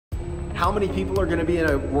How many people are gonna be in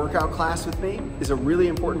a workout class with me is a really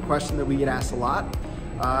important question that we get asked a lot.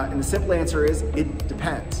 And the simple answer is, it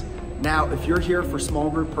depends. Now, if you're here for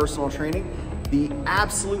small group personal training, the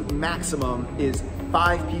absolute maximum is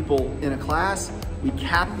 5 people in a class. We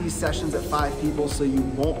cap these sessions at 5 people so you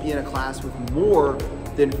won't be in a class with more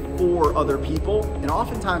than 4 other people, and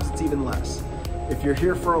oftentimes it's even less. If you're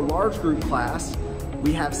here for a large group class,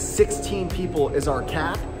 we have 16 people as our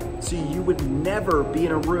cap, so you would never be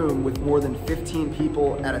in a room with more than 15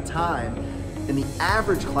 people at a time. And the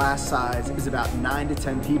average class size is about 9 to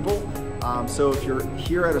 10 people. So if you're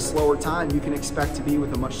here at a slower time, you can expect to be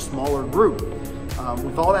with a much smaller group.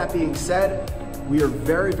 With all that being said, we are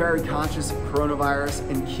very, very conscious of coronavirus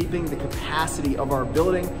and keeping the capacity of our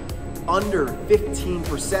building under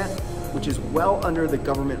 15%, which is well under the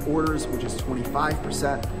government orders, which is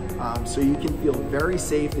 25%. So you can feel very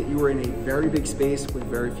safe that you are in a very big space with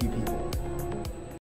very few people.